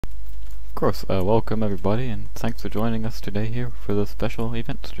Of course, welcome everybody, and thanks for joining us today here for the special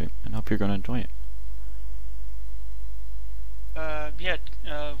event stream, and hope you're going to enjoy it.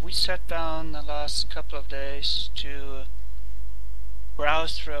 We sat down the last couple of days to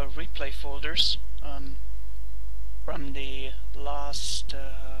browse through our replay folders from the last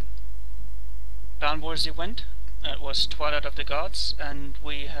Clan Wars event. It was Twilight of the Gods, and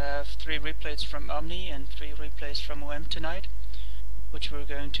we have 3 replays from Omni and 3 replays from OM tonight, which we're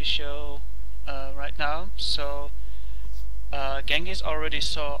going to show right now. So Genghis already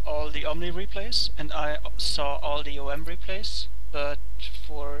saw all the Omni replays, and I saw all the OM replays, but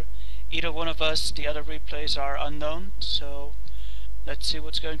for either one of us the other replays are unknown, so let's see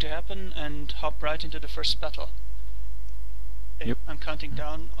what's going to happen and hop right into the first battle. Okay, yep. I'm counting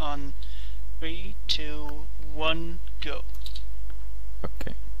down on 3, 2, 1, go.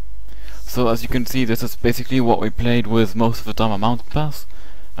 Okay. So as you can see, this is basically what we played with most of the time on Mountain Pass.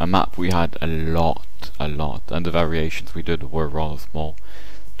 A map we had a lot, and the variations we did were rather small,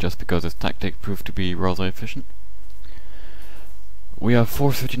 just because this tactic proved to be rather efficient. We have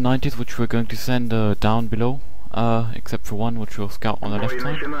 4 1390s which we're going to send down below, except for one which will scout on the left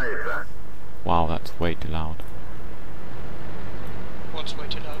side. Wow, that's way too loud. What's way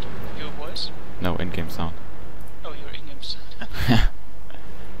too loud? Your voice? No, in-game sound. Oh, your in-game sound.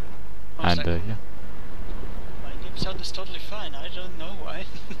 And yeah. My in-game sound is totally fine, I don't know why.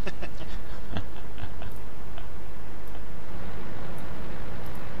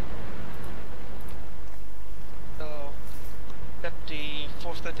 So, except the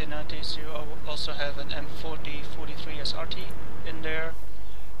 4 1390s, you also have an M40 43 SRT in there.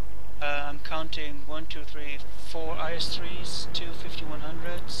 I'm counting 1, 2, 3, 4 IS3s, 2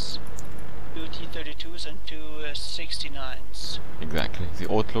 5100s, 2 T32s and 2 69s. Exactly. The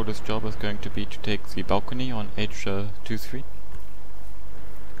autoloader's job is going to be to take the balcony on H23.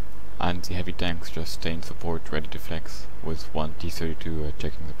 And the heavy tanks just stay in support, ready to flex, with 1 T32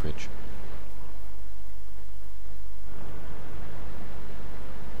 checking the bridge.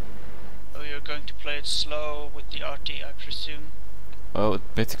 So you're going to play it slow with the RT, I presume? Well, it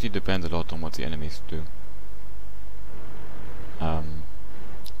basically depends a lot on what the enemies do.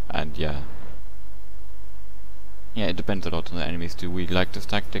 And yeah, it depends a lot on the enemies too. We like this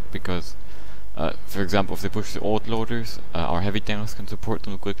tactic because, for example, if they push the autoloaders, our heavy tanks can support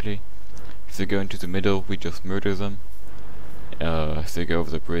them quickly. If they go into the middle, we just murder them. If they go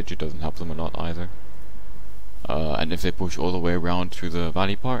over the bridge, it doesn't help them a lot either. And if they push all the way around through the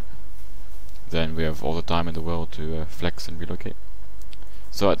valley part, then we have all the time in the world to flex and relocate.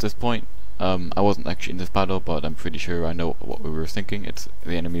 So at this point, I wasn't actually in this battle, but I'm pretty sure I know what we were thinking. It's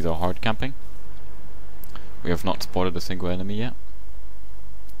the enemies are hard camping. We have not spotted a single enemy yet.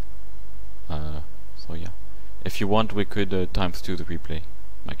 So yeah, if you want, we could ×2 the replay,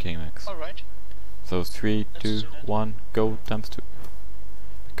 my Kingmax. Alright. So 3, 2, 1, go ×2.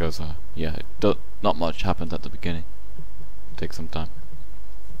 Because yeah, not much happens at the beginning. It takes some time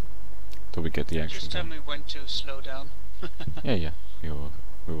till we get the action. Just tell me when to slow down. yeah, we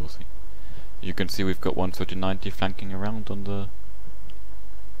will see. You can see we've got 1 1390 flanking around on the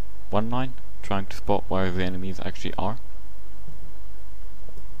 1 line, trying to spot where the enemies actually are.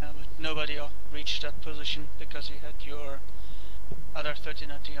 But nobody reached that position because you had your other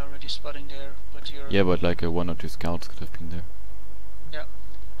 1390 already spotting there, but you're... Yeah, but like 1 or 2 scouts could have been there. Yeah,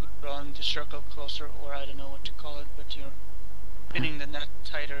 you're drawing the circle closer, or I don't know what to call it, but you're pinning the net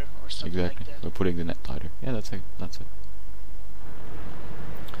tighter or something like that. Exactly, we're putting the net tighter. Yeah, that's it.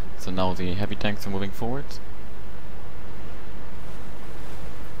 So now the heavy tanks are moving forwards.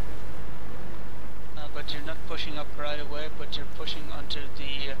 But you're not pushing up right away, but you're pushing onto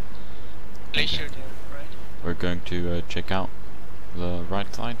the glacier there, right? We're going to check out the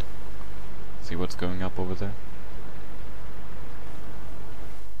right side, see what's going up over there.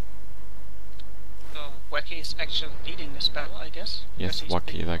 So Wacky is actually leading this battle, I guess? Yes,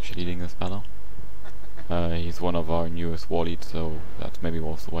 Wacky is actually leading this battle. He's one of our newest war leads, so that's maybe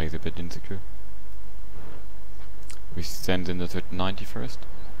also why he's a bit insecure. We send in the 1390 first.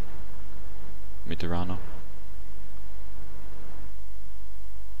 Mitterrand.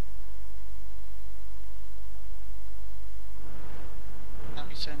 Now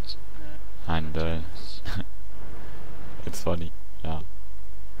we send... and it's funny, yeah.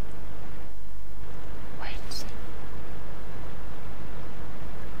 Wait and see.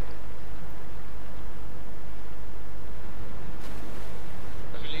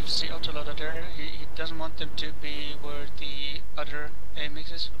 The autoloader there, he doesn't want them to be where the other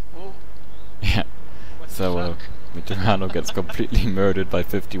AMX is. Whoa. Yeah, What so Mitterrand gets completely murdered by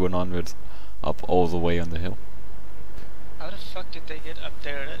 5100s up all the way on the hill. How the fuck did they get up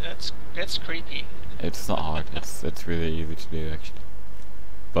there? That's creepy. It's not hard. It's really easy to do actually.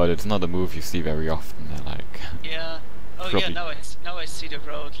 But it's not a move you see very often. Like. Yeah. Oh yeah. Now I see the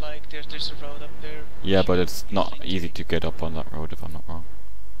road. Like there's a road up there. Yeah, but it's not easy to get up on that road if I'm not wrong.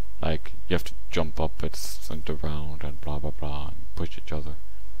 Like you have to jump up, it's sent around and blah blah blah, and push each other.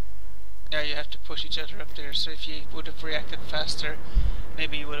 Yeah, you have to push each other up there. So if you would have reacted faster,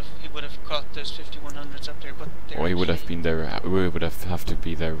 maybe he would have caught those 5100s up there. But or he would have been there. We would have to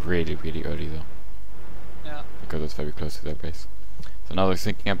be there really early though. Yeah. Because it's very close to their base. So now they're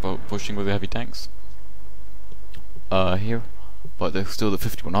thinking about pushing with the heavy tanks. Here, but there's still the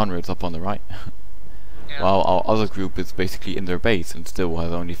 5100s up on the right. Yeah. While our other group is basically in their base and still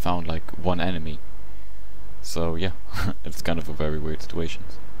has only found like one enemy. So yeah, it's kind of a very weird situation.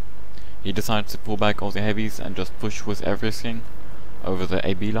 He decides to pull back all the heavies and just push with everything over the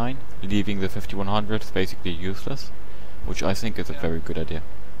AB line, leaving the 5100s basically useless, which I think is a very good idea.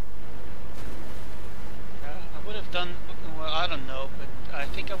 I would have done, well, I don't know, but I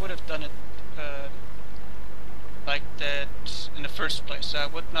think I would have done it like that in the first place. I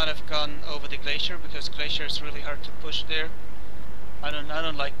would not have gone over the glacier because glacier is really hard to push there. I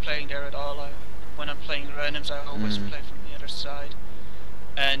don't like playing there at all. When I'm playing randoms, I always play from the other side.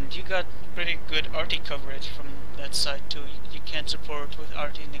 And you got pretty good RT coverage from that side too. You can't support with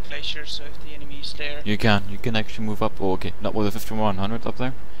RT in the glacier, so if the enemy is there, you can actually move up. Oh, okay, not with the 5100 up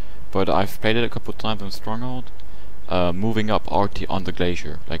there, but I've played it a couple of times on Stronghold, moving up RT on the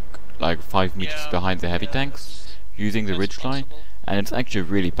glacier, like 5 meters behind the heavy tanks, using the ridge line, and it's actually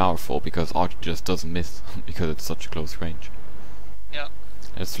really powerful because RT just doesn't miss because it's such a close range. Yeah.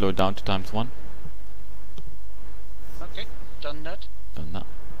 Let's slow it down to ×1. Okay, done that. Done that.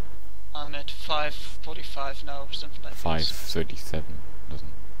 I'm at 5:45 now, or something like that. 5:37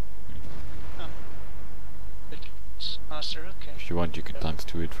 doesn't. Oh. Bit faster, okay. If you want, you can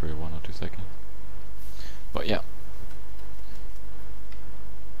 ×2 it for 1 or 2 seconds. But yeah.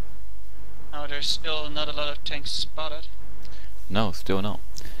 Now there's still not a lot of tanks spotted. No, still not.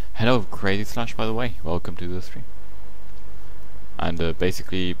 Hello, Crazy Slash, by the way. Welcome to the stream. And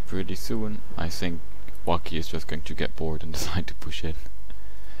basically, pretty soon, I think Wacky is just going to get bored and decide to push in.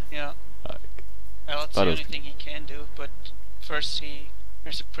 Yeah. Well, it's the only thing he can do, but first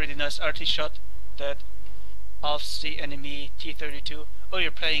there's a pretty nice RT shot that halves the enemy T-32. Oh,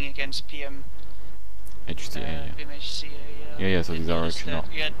 you're playing against PM. HCA, PMHCA, yeah, so these are actually not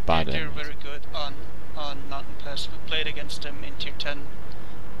bad they're enemies. very good on Mountain Pass. We played against them in Tier 10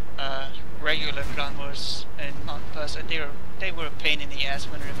 regular clan wars in Mountain Pass, and they were a pain in the ass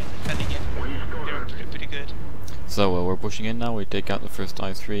when we were defending it. They were pretty good. So we're pushing in now. We take out the first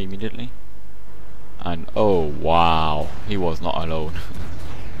I3 immediately. And oh wow, he was not alone.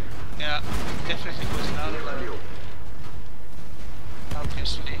 Yeah, definitely was not alone.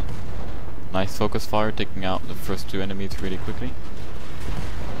 Obviously. Nice focus fire, taking out the first 2 enemies really quickly.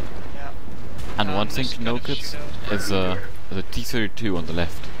 Yeah. And one thing to note is the T-32 on the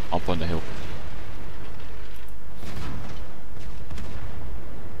left, up on the hill.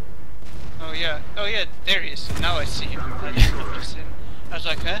 Oh yeah, there he is. Now I see him. I didn't notice him. I was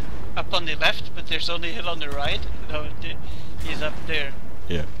like, huh? Up on the left, but there's only a hill on the right? No, he's up there.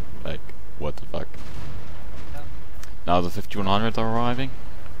 Yeah, like, what the fuck. Yeah. Now the 5100s are arriving.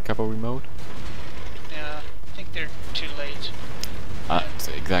 Cavalry mode. Yeah, I think they're too late. That's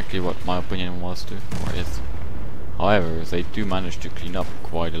exactly what my opinion was too, or is. However, they do manage to clean up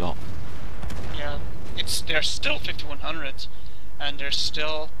quite a lot. Yeah, they're still 5100s, and they're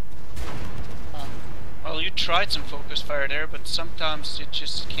still. Well, you tried some focus fire there, but sometimes you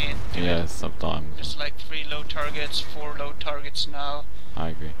just can't do it. Yeah, sometimes. There's like 3 low targets, 4 low targets now. I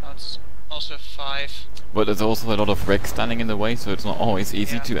agree. Now it's also 5. But there's also a lot of wrecks standing in the way, so it's not always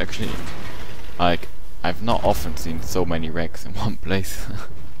easy to actually. Like, I've not often seen so many wrecks in one place.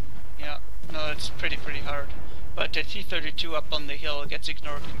 Yeah, no, it's pretty hard. But the T-32 up on the hill gets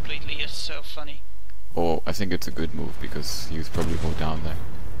ignored completely. It's so funny. Oh, I think it's a good move because he was probably hold down there.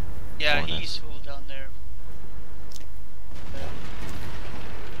 Yeah, he's full down there.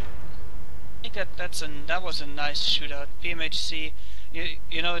 I think that was a nice shootout. PMHC,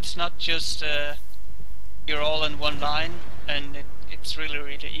 you know, it's not just you're all in one line, and it's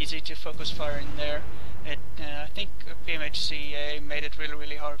really easy to focus fire in there. I think PMHC made it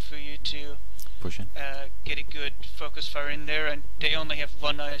really hard for you to push in. Get a good focus fire in there, and they only have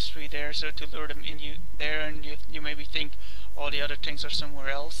one IS-3 there, so to lure them in there, and you maybe think all the other things are somewhere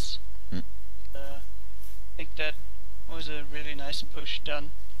else. I think that was a really nice push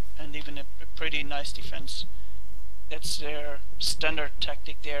done, and even a pretty nice defense. That's their standard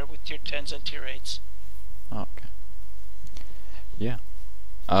tactic there with Tier 10s and Tier 8s. Okay. yeah.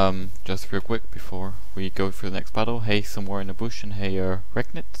 Just real quick before we go for the next battle. Hey, somewhere in the bush, and hey,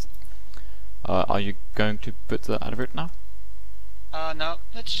 Regnitz. Are you going to put the advert now? No,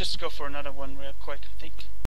 let's just go for another one real quick, I think.